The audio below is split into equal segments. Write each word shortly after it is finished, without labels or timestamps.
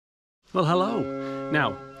Well, hello.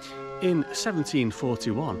 Now, in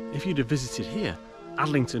 1741, if you'd have visited here,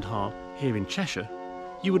 Adlington Hall, here in Cheshire,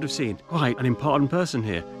 you would have seen quite an important person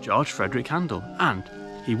here, George Frederick Handel, and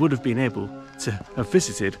he would have been able to have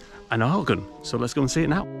visited an organ. So let's go and see it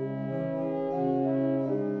now.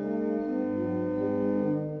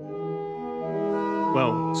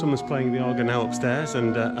 Well, someone's playing the organ now upstairs,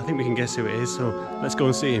 and I think we can guess who it is, so let's go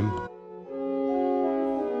and see him.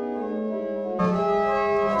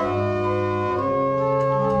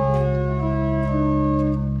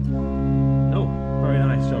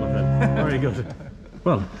 Very good.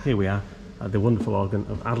 Well, here we are at the wonderful organ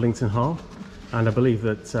of Adlington Hall, and I believe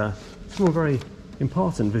that someone very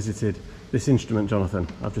important visited this instrument, Jonathan.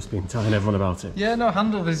 I've just been telling everyone about it. Yeah, no,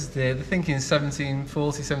 Handel visited here, I think in 1740,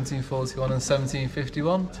 1741 and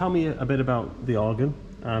 1751. Tell me a bit about the organ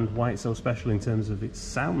and why it's so special in terms of its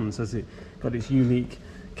sounds. Has it got its unique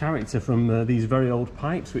character from these very old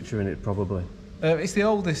pipes which are in it, probably? It's the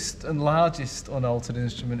oldest and largest unaltered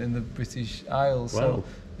instrument in the British Isles. So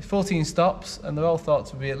 14 stops, and they're all thought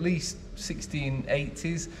to be at least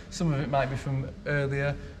 1680s. Some of it might be from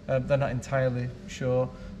earlier, they're not entirely sure.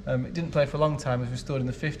 It didn't play for a long time, it was restored in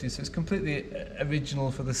the 50s, so it's completely original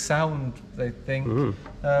for the sound, they think.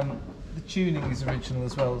 The tuning is original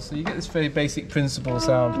as well, so you get this very basic principle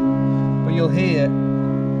sound, but you'll hear...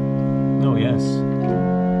 Oh yes.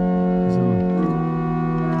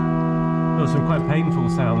 Some quite painful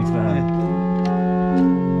sounds there. Yeah.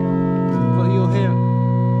 But you'll hear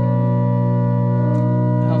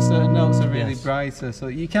how certain notes are really brighter, so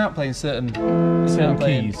you can't play in certain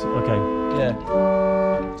keys. Okay.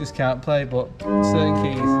 Yeah. Just can't play, but certain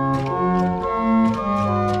keys.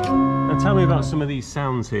 And tell me about some of these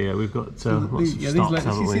sounds here. We've got lots of stops,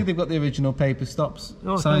 haven't we? You see they've got the original paper stops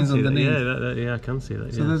signs underneath. Yeah, I can see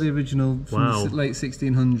that. So they're the original from the late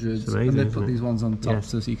 1600s, amazing, and they've put these ones on top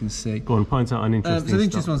so you can see. Go on, point out an interesting so the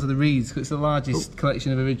interesting ones are the reeds, because it's the largest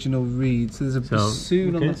collection of original reeds. So there's a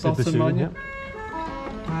bassoon on the bottom, on you.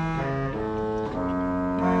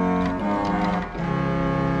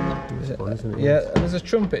 Yeah, and there's a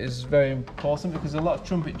trumpet is very important because a lot of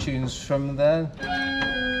trumpet tunes from there.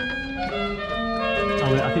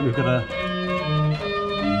 I think we've got a...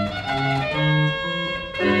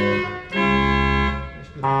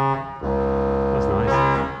 That's nice.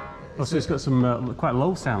 Oh, so it's got some quite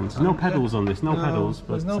low sounds. No pedals on this, no pedals. But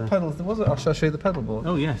there's no pedals. There was it. Shall I show you the pedal board?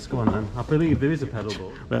 Oh yes, go on then. I believe there is a pedal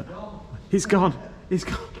board. But he's gone. He's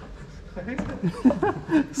gone.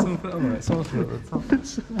 Someone's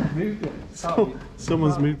moved it.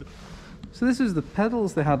 Someone's moved it. So this was the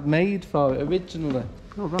pedals they had made for it originally.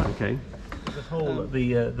 Oh right, okay. There's a hole at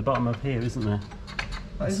the bottom of here, isn't there?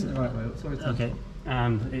 That isn't the right way up. Sorry. Okay.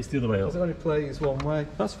 And it's the other way up. It only plays one way.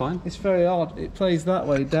 That's fine. It's very odd. It plays that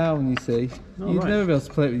way down, you see. You'd never be able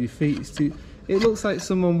to play it with your feet. It's too... It looks like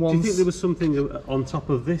someone wants... Do you think there was something on top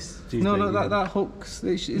of this? No, that hooks.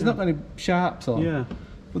 It's not got any sharps on. Yeah.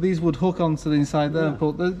 But these would hook onto the inside there and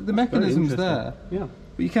pull. The mechanism's there. Yeah.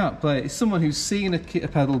 But you can't play it. It's someone who's seen a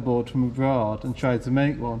pedal board from abroad and tried to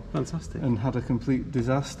make one. Fantastic. And had a complete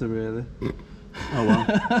disaster, really. Oh well.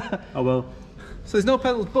 Oh well. So there's no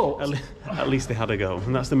pedals, but... At least they had a go,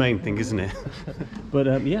 and that's the main thing, isn't it?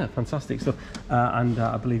 But yeah, fantastic stuff. And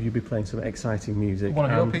I believe you'll be playing some exciting music. One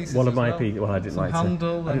of your pieces. One of my pieces. Well, I didn't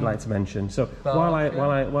like to mention. So while I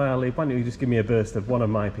leave, why don't you just give me a burst of one of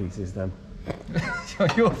my pieces then?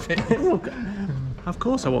 Your piece. Of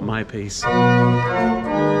course, I want my piece.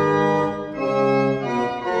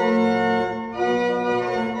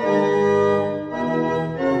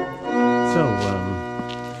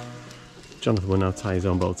 Jonathan will now tie his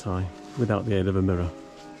own bow tie without the aid of a mirror.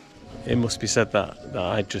 It must be said that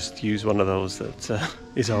I just use one of those that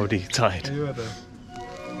is already tied. Are you ready?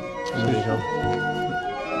 There you go.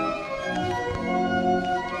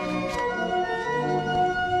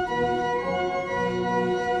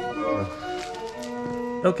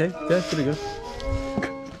 Okay, yeah, pretty good.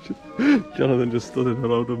 Jonathan just stood in a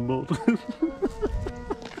load of mud. What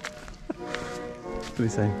did he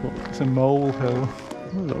say? It's a molehill.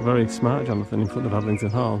 Oh, look very smart, Jonathan, in front of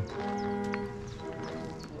Adlington Hall. Do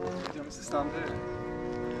you want me to stand here?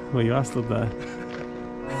 Well, you are stood there.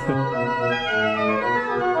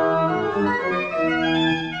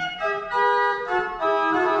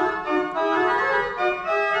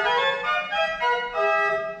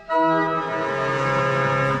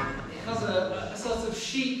 It has a sort of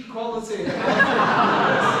chic quality.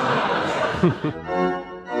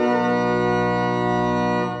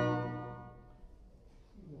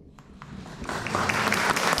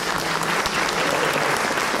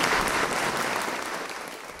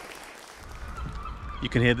 You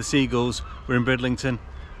can hear the seagulls. We're in Bridlington,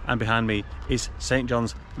 And behind me is St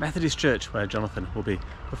John's Methodist Church, where Jonathan will be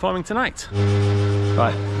performing tonight.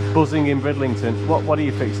 Right, buzzing in Bridlington. What are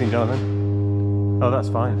you fixing, Jonathan? Oh, that's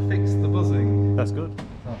fine. Fix the buzzing. That's good.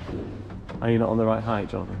 Oh. Are you not on the right height,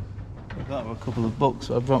 Jonathan? I've got a couple of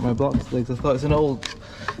books. I brought my blocks today because I thought it's an old.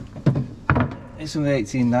 It's from the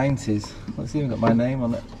 1890s. Let's see, even got my name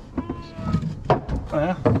on it. Oh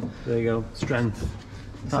yeah. There you go. Strength.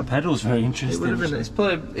 That pedal's very interesting. It's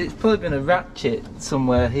probably been a ratchet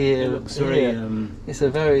somewhere here. It looks very. It's a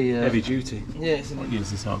very heavy duty. Yeah. It's What year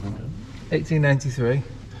is this organ? 1893. It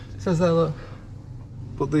says there, look.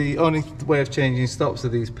 But the only way of changing stops are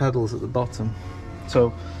these pedals at the bottom.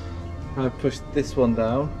 So I push this one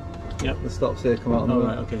down. Yep. The stops here come out on the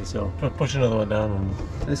right, okay, so push another one down and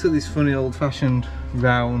it's got these funny old fashioned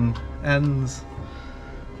round ends.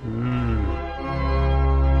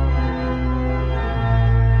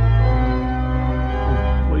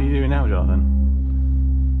 What are you doing now, Jonathan?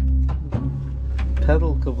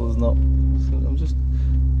 Pedal cover's not. So I'm just.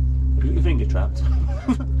 Your finger trapped.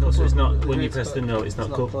 No, so it's not. When you press the note, it's not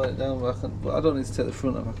cool. Pull it down, but I don't need to take the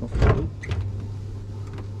front off. I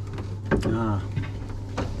can. Ah,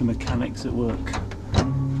 the mechanics at work.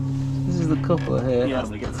 This is the coupler here. Yeah,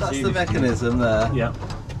 that's the mechanism there. Yeah.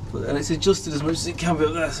 And it's adjusted as much as it can be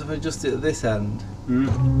up there, so if I adjust it at this end.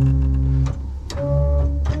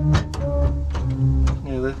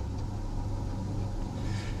 Nearly.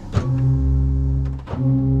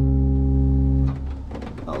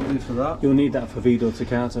 That'll do for that. You'll need that for Vido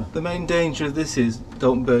Toccata. The main danger of this is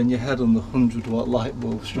don't burn your head on the 100-watt light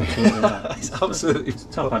bulb structure. It's absolutely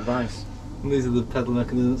top advice. And these are the pedal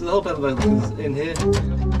mechanisms. The whole pedal mechanism is in here.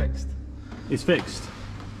 Fixed. It's fixed.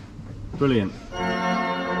 Brilliant.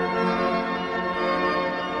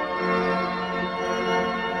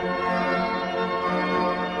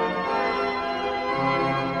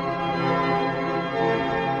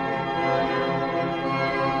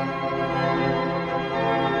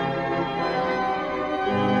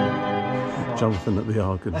 Jonathan at the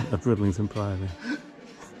organ at Bridlington Priory.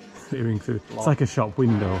 Peering through. It's like a shop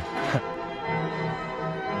window.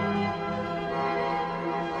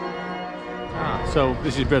 So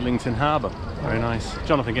this is Bridlington Harbour. Very nice.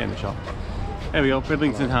 Jonathan, get in the shop. There we go,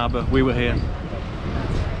 Bridlington Harbour. We were here.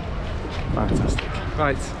 Fantastic.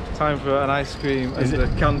 Right, time for an ice cream and a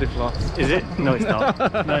candy floss. Is it? No, it's not. No,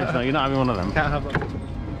 it's not. You're not having one of them. Can't have them.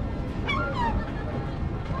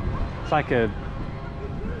 It's like a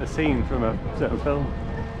scene from a certain film.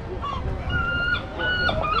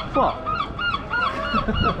 What?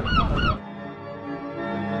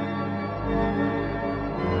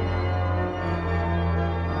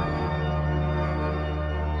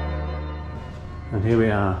 And here we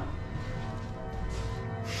are,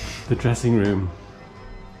 the dressing room.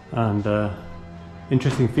 And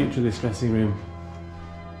interesting feature of this dressing room,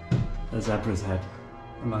 a zebra's head.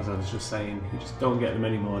 And as I was just saying, you just don't get them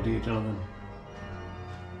anymore, do you, Jonathan?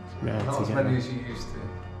 Not as many as you used to.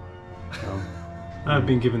 No. I've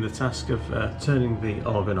been given the task of turning the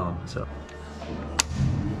organ on, so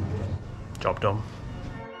job done.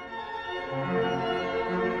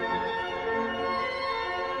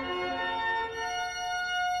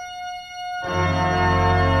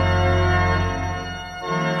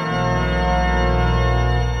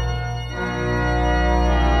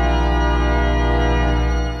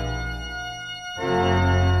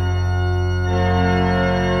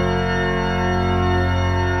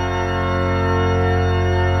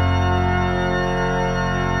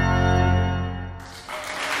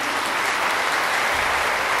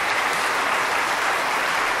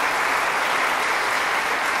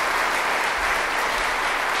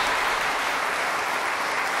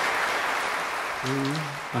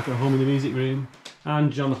 Back at home in the music room,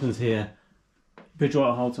 and Jonathan's here.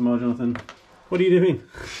 Bridgewater Hall tomorrow, Jonathan. What are you doing?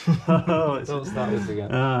 Don't start this again.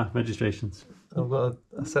 Ah, registrations. I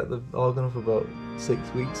set the organ up about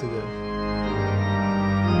 6 weeks ago.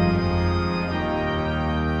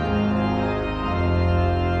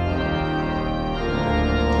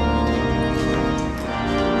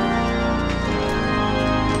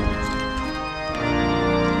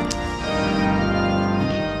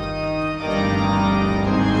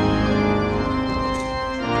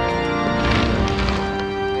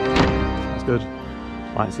 Good.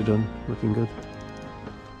 Lights are done, looking good.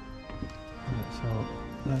 So,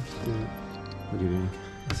 that's good. What are you doing?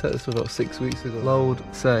 I set this up about 6 weeks ago. Load,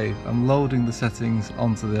 save. I'm loading the settings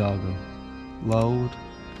onto the organ. Load,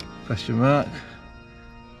 question mark,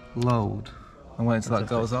 load. I'm waiting until that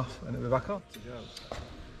goes off and it'll be back on.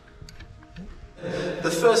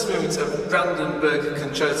 The first movement of Brandenburg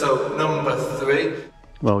Concerto number 3.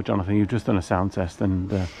 Well, Jonathan, you've just done a sound test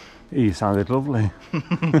and You sounded lovely.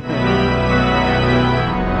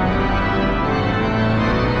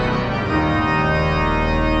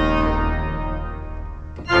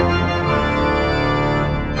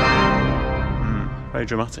 Very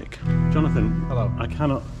dramatic. Jonathan, hello. I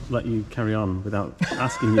cannot let you carry on without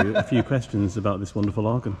asking you a few questions about this wonderful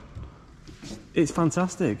organ. It's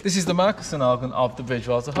fantastic. This is the Marcusson organ of the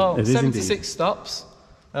Bridgewater Hall. It is 76 indeed. stops.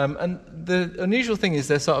 And the unusual thing is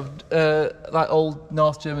they're sort of like old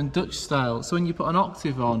North German Dutch style. So when you put an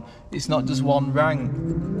octave on, it's not just one rang.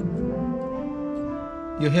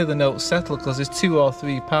 You'll hear the notes settle because there's 2 or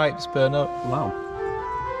 3 pipes per note. Wow.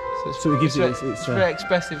 So it gives you it's very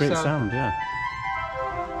expressive great sound. sound, yeah.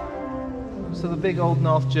 So the big old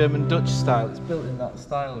North German Dutch style, it's built in that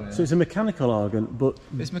style really. So it's a mechanical organ, but...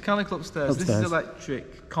 It's mechanical upstairs. This is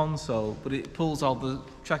electric console, but it pulls all the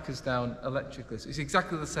trackers down electrically. So it's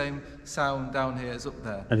exactly the same sound down here as up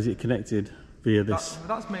there. And is it connected via this?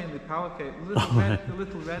 That's mainly power cable. The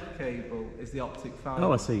little red cable is the optic fibre.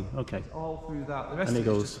 Oh, I see. Okay. It's all through that. The rest And it of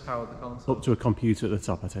it is goes just to power the console. up to a computer at the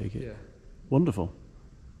top, I take it. Yeah. Wonderful.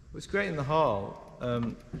 What's great in the hall,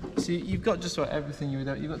 so you've got just about everything you would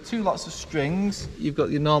have. You've got 2 lots of strings. You've got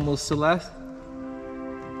your normal Celeste.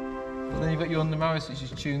 And then you've got your Undermaris, which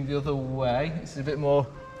is tuned the other way. It's a bit more...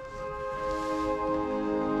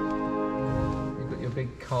 You've got your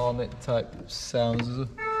big cornet type sounds as well.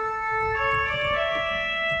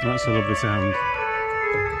 That's a lovely sound.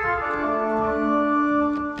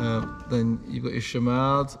 Then you've got your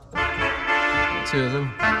Chamard, 2 of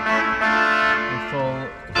them. And 4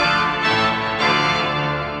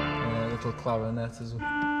 little clarinet as well.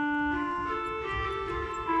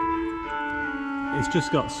 It's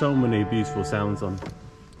just got so many beautiful sounds on.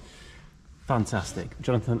 Fantastic.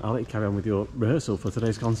 Jonathan, I'll let you carry on with your rehearsal for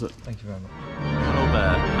today's concert. Thank you very much. Hello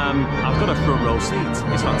there. I've got a front row seat.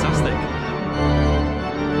 It's fantastic.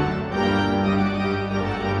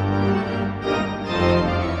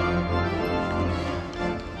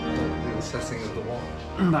 The setting of the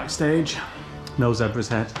watch. Backstage, no zebra's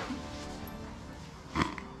head.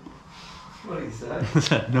 What did you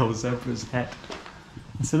say? No zebra's head.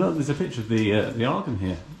 So look, there's a picture of the organ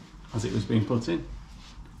here as it was being put in.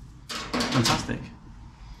 Fantastic.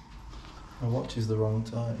 My watch is the wrong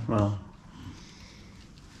time. Well,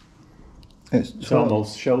 it's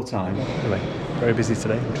almost showtime. Anyway, very busy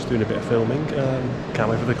today. I'm just doing a bit of filming. Can't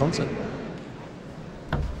wait for the concert.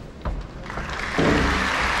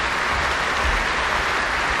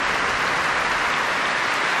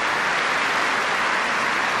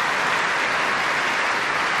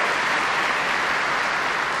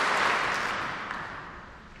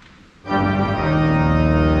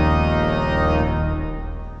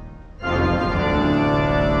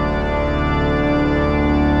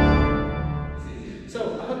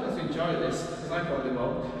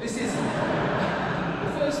 This is the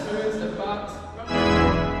first movement at Bach